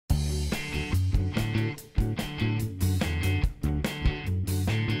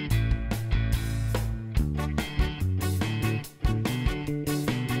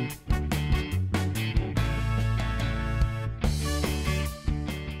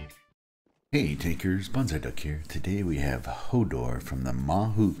Hey takers, Bonsai Duck here. Today we have Hodor from the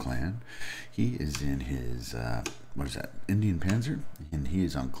Mahu clan. He is in his, what is that, Indian Panzer, and he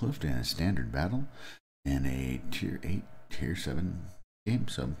is on Clift in a standard battle in a tier 8, tier 7 game,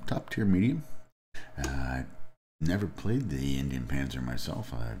 so top tier medium. I never played the Indian Panzer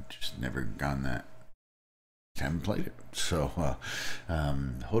myself, I've just never gone that. Haven't played it. So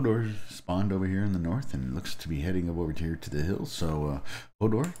Hodor spawned over here in the north and looks to be heading up over here to the hills. So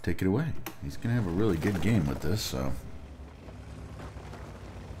Hodor, take it away. He's gonna have a really good game with this. So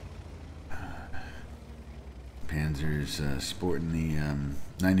Panzer's sporting the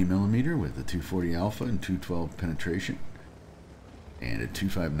 90mm with the 240 alpha and 212 penetration and a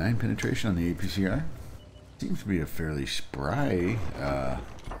 259 penetration on the APCR. Seems to be a fairly spry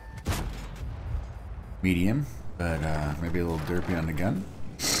medium, but maybe a little derpy on the gun.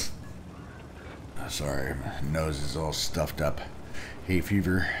 Oh, sorry, my nose is all stuffed up. Hay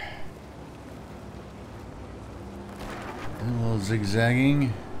fever. A little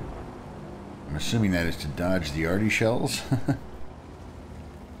zigzagging. I'm assuming that is to dodge the arty shells.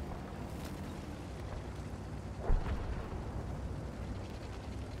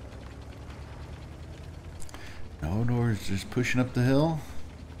 Hodor's just pushing up the hill.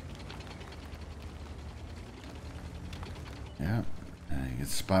 Yeah, he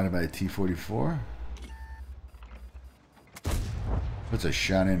gets spotted by a T-44. Puts a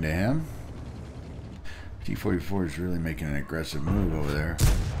shot into him. T-44 is really making an aggressive move over there.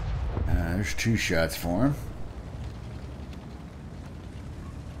 There's 2 shots for him.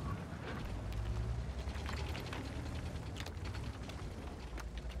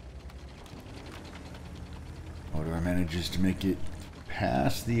 Hodor manages to make it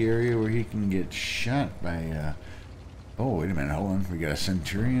past the area where he can get shot by oh, wait a minute, hold on. We got a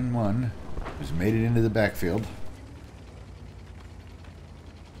Centurion 1 who's made it into the backfield.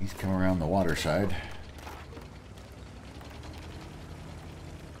 He's come around the water side.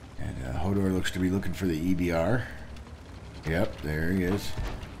 And Hodor looks to be looking for the EBR. Yep, there he is.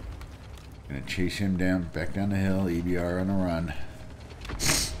 Gonna chase him down, back down the hill. EBR on the run.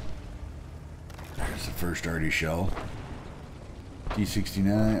 There's the first arty shell.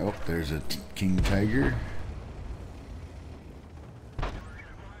 T-69. Oh, there's a King Tiger.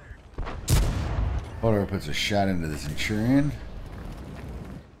 Hodor puts a shot into the Centurion.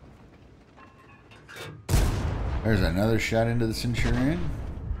 There's another shot into the Centurion.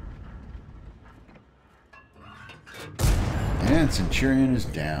 And Centurion is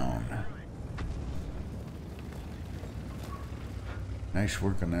down. Nice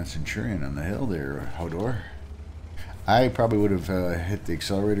work on that Centurion on the hill there, Hodor. I probably would have hit the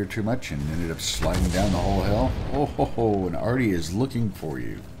accelerator too much and ended up sliding down the whole hill. Oh, ho, ho, an arty is looking for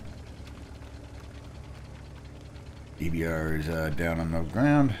you. EBR is down on the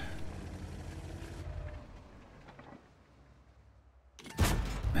ground.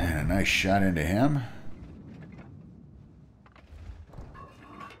 And a nice shot into him.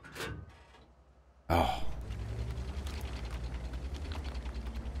 Oh.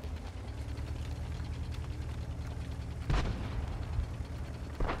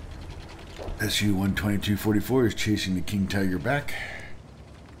 SU-122-44 is chasing the King Tiger back.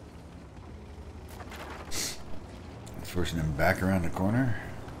 Forcing him back around the corner.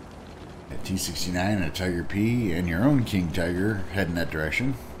 A T-69 and a Tiger P and your own King Tiger heading that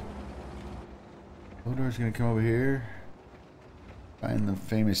direction. Hodor's gonna come over here. Find the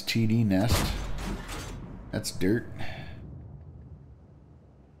famous TD nest. That's dirt.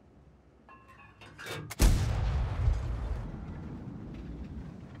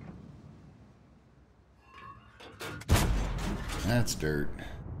 That's dirt.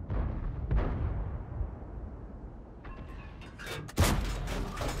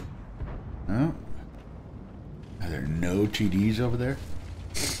 Oh. Are there no TDs over there?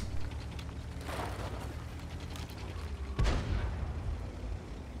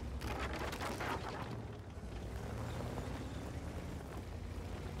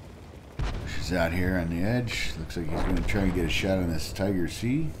 She's out here on the edge. Looks like he's going to try and get a shot on this Tiger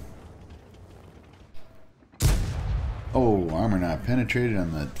C. Oh, armor not penetrated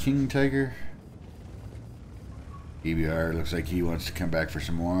on the King Tiger. EBR looks like he wants to come back for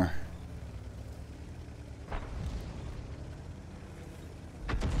some more.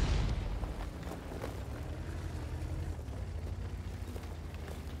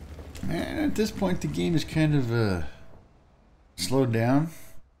 And at this point the game is kind of slowed down.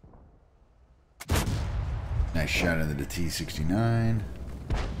 Nice shot into the T-69.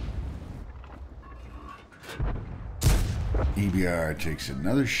 EBR takes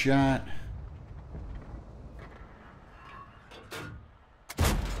another shot.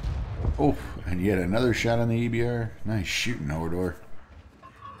 Oh, and yet another shot on the EBR. Nice shooting, Hodor.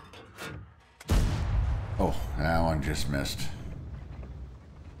 Oh, that one just missed.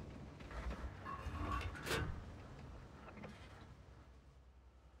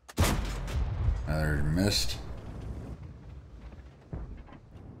 Another missed.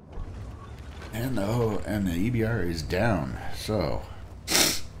 And the EBR is down. So,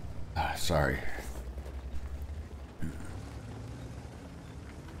 sorry.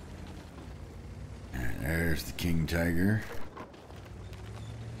 And there's the King Tiger.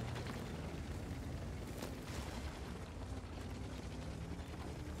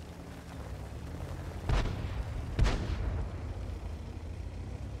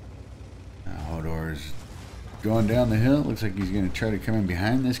 Hodor's going down the hill. Looks like he's going to try to come in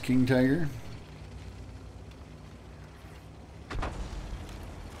behind this King Tiger.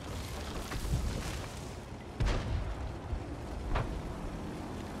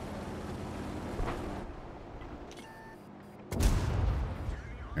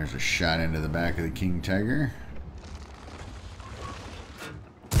 There's a shot into the back of the King Tiger.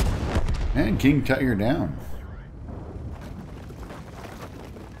 And King Tiger down.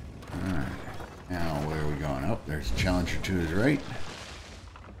 Alright. Now, where are we going? Oh, there's a Challenger to his right.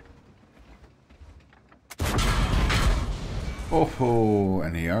 Oh,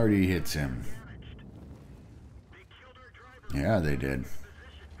 and he already hits him. Yeah, they did.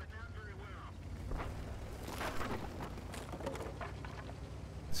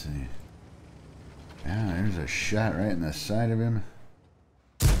 Let's see. Yeah, there's a shot right in the side of him.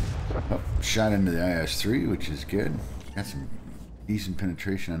 Oh, shot into the IS-3, which is good. Got some decent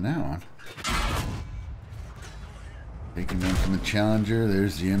penetration on that one. Taking them from the Challenger.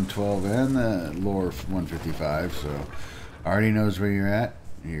 There's the M12 and the lower 155, so already knows where you're at.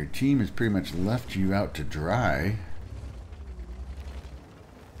 Your team has pretty much left you out to dry.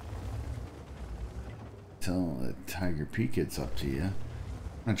 Until the Tiger P gets up to you.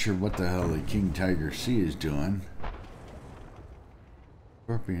 Not sure what the hell the King Tiger C is doing.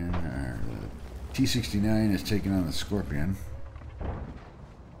 Scorpion, or the T-69 is taking on the Scorpion.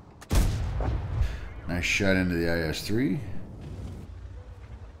 Nice shot into the IS-3.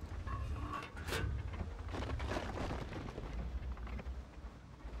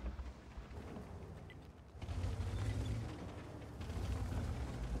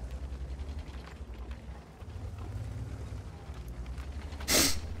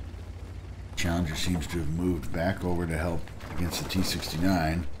 Challenger seems to have moved back over to help against the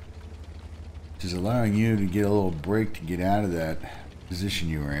T-69, which is allowing you to get a little break to get out of that position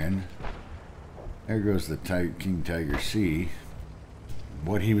you were in. There goes the King Tiger C.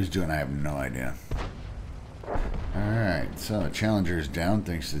 What he was doing, I have no idea. Alright, so Challenger is down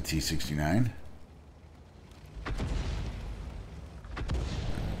thanks to the T-69.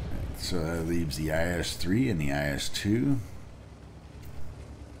 So that leaves the IS-3 and the IS-2.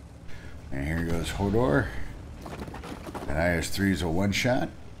 And here goes Hodor. That IS-3 is a one-shot.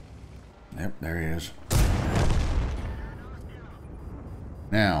 Yep, there he is.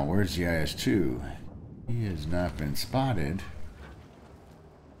 Now, where's the IS-2? He has not been spotted.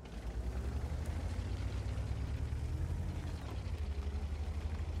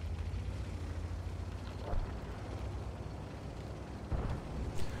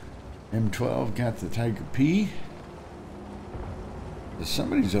 M12 got the Tiger P.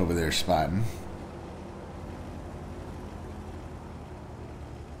 Somebody's over there spotting.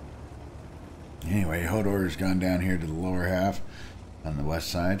 Anyway, Hodor's gone down here to the lower half on the west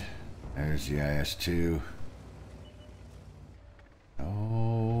side. There's the IS-2.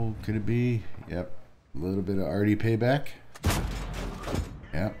 Oh, could it be? Yep. A little bit of arty payback.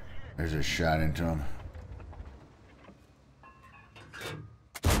 Yep. There's a shot into him.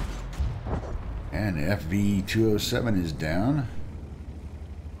 And the FV-207 is down.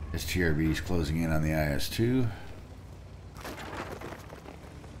 This TRV is closing in on the IS-2.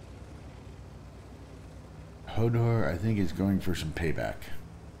 Hodor, I think, is going for some payback.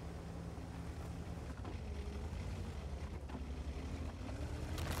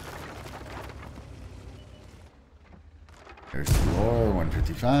 There's the lore,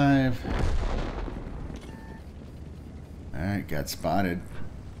 155. Alright, got spotted.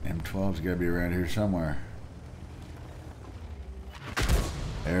 M12's got to be around here somewhere.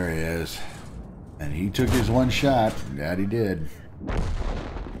 There he is. And he took his one shot. That he did.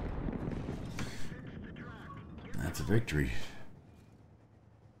 That's a victory.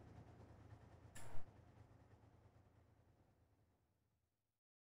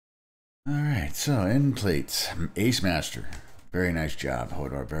 Alright, so end plates. Ace Master. Very nice job,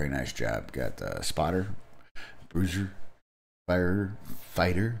 Hodor. Very nice job. Got Spotter, Bruiser,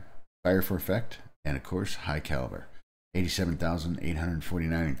 Fighter, Fire for Effect, and of course, High Caliber.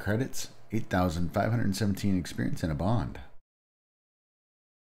 87,849 in credits, 8,517 experience, and a bond.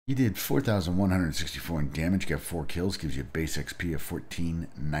 You did 4,164 in damage, got 4 kills, gives you a base XP of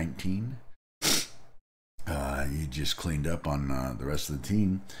 1419. You just cleaned up on the rest of the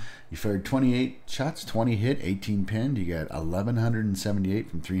team. You fired 28 shots, 20 hit, 18 pinned. You got 1,178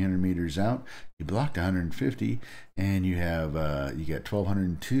 from 300 meters out. You blocked 150, and you have you got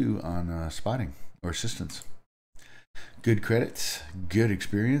 1,202 on spotting or assistance. Good credits, good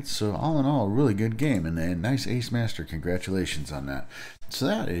experience. So all in all, a really good game, and a nice Ace Master. Congratulations on that. So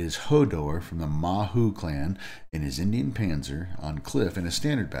that is Hodor from the Mahu clan in his Indian Panzer on Cliff in a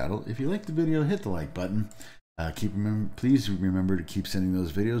standard battle. If you liked the video, hit the like button. Please remember to keep sending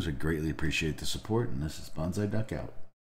those videos. I greatly appreciate the support. And this is Bonsai Duck out.